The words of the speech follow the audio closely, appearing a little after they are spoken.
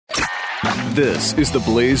This is the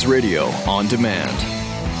Blaze Radio on demand.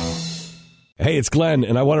 Hey, it's Glenn,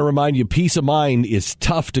 and I want to remind you, peace of mind is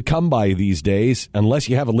tough to come by these days unless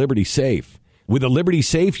you have a Liberty Safe. With a Liberty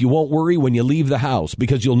Safe, you won't worry when you leave the house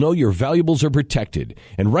because you'll know your valuables are protected.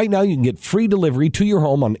 And right now, you can get free delivery to your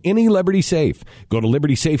home on any Liberty Safe. Go to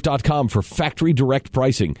LibertySafe.com for factory direct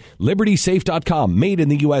pricing. LibertySafe.com, made in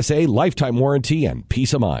the USA, lifetime warranty, and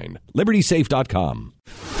peace of mind. LibertySafe.com.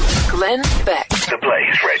 Glenn Beck. The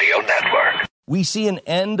Blaze Radio Network. We see an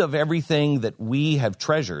end of everything that we have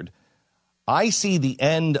treasured. I see the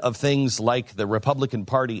end of things like the Republican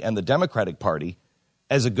Party and the Democratic Party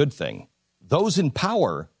as a good thing. Those in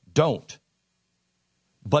power don't.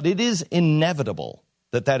 But it is inevitable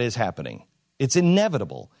that that is happening. It's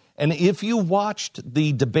inevitable. And if you watched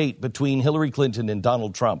the debate between Hillary Clinton and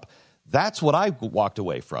Donald Trump, that's what I walked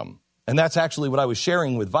away from. And that's actually what I was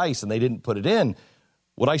sharing with Vice, and they didn't put it in.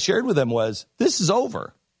 What I shared with them was, this is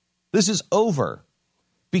over. This is over.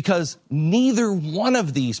 Because neither one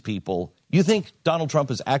of these people, you think Donald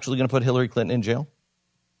Trump is actually going to put Hillary Clinton in jail?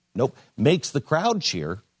 Nope. Makes the crowd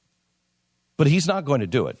cheer. But he's not going to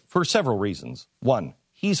do it for several reasons. One,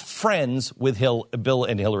 he's friends with Bill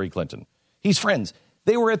and Hillary Clinton. He's friends.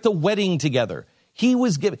 They were at the wedding together.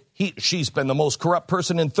 She's been the most corrupt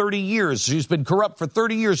person in 30 years. She's been corrupt for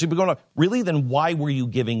 30 years. She's been going on. Really? Then why were you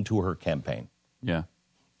giving to her campaign? Yeah.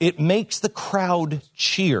 It makes the crowd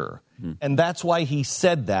cheer. And that's why he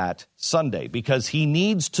said that Sunday, because he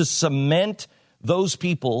needs to cement those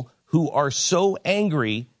people who are so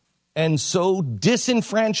angry and so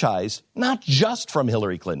disenfranchised, not just from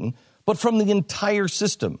Hillary Clinton, but from the entire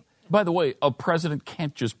system. By the way, a president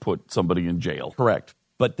can't just put somebody in jail. Correct.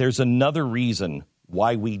 But there's another reason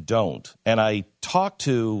why we don't. And I talked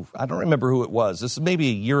to, I don't remember who it was. This is maybe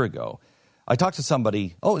a year ago. I talked to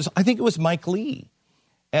somebody, I think it was Mike Lee.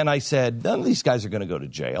 And I said, none of these guys are going to go to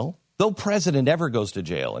jail. No president ever goes to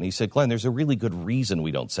jail. And he said, Glenn, there's a really good reason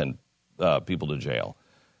we don't send people to jail.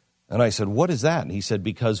 And I said, what is that? And he said,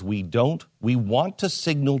 because we want to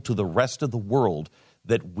signal to the rest of the world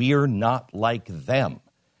that we're not like them.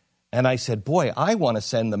 And I said, boy, I want to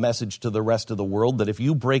send the message to the rest of the world that if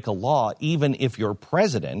you break a law, even if you're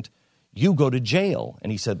president, you go to jail.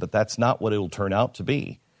 And he said, but that's not what it'll turn out to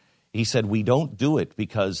be. He said, we don't do it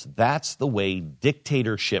because that's the way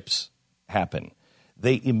dictatorships happen.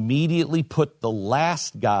 They immediately put the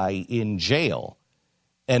last guy in jail.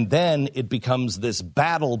 And then it becomes this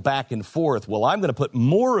battle back and forth. Well, I'm going to put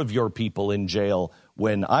more of your people in jail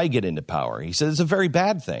when I get into power. He said, it's a very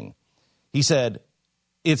bad thing. He said,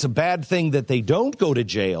 it's a bad thing that they don't go to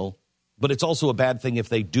jail, but it's also a bad thing if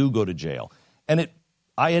they do go to jail. And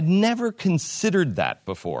I had never considered that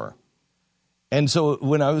before. And so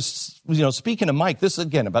when I was, speaking to Mike, this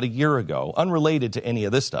again, about a year ago, unrelated to any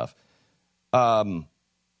of this stuff, I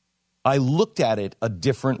looked at it a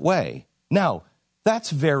different way. Now, that's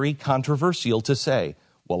very controversial to say,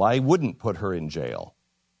 well, I wouldn't put her in jail.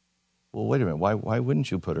 Well, wait a minute. Why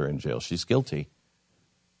wouldn't you put her in jail? She's guilty.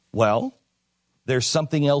 Well, there's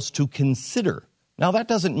something else to consider. Now, that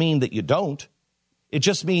doesn't mean that you don't. It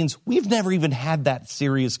just means we've never even had that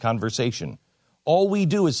serious conversation. All we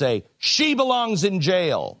do is say, she belongs in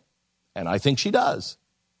jail. And I think she does.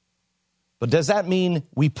 But does that mean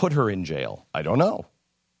we put her in jail? I don't know.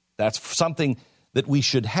 That's something that we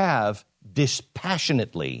should have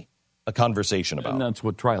dispassionately a conversation about. And that's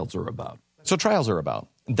what trials are about. That's what trials are about.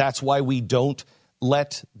 That's why we don't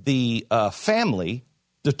let the family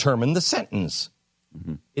determine the sentence.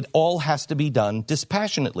 Mm-hmm. It all has to be done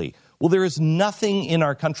dispassionately. Well, there is nothing in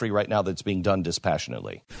our country right now that's being done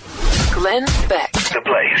dispassionately. Glenn Beck. The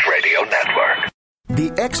Blaze Radio Network.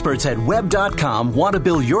 The experts at Web.com want to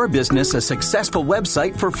build your business a successful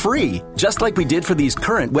website for free, just like we did for these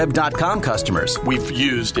current Web.com customers. We've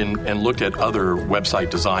used and looked at other website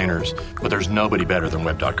designers, but there's nobody better than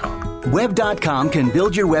Web.com. Web.com can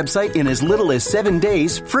build your website in as little as 7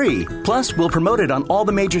 days free. Plus, we'll promote it on all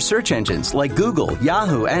the major search engines like Google,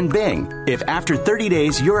 Yahoo, and Bing. If after 30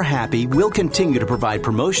 days you're happy, we'll continue to provide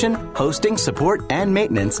promotion, hosting, support, and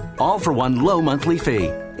maintenance, all for one low monthly fee.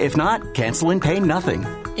 If not, cancel and pay nothing.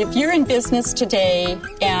 If you're in business today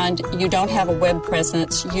and you don't have a web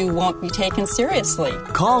presence, you won't be taken seriously.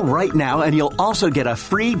 Call right now and you'll also get a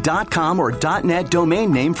free .com or .net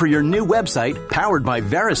domain name for your new website powered by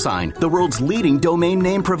VeriSign, the world's leading domain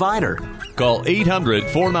name provider. Call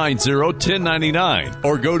 800-490-1099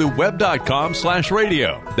 or go to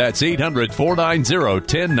web.com/radio. That's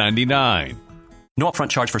 800-490-1099. No upfront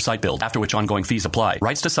charge for site build, after which ongoing fees apply.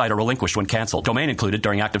 Rights to site are relinquished when canceled. Domain included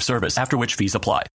during active service, after which fees apply.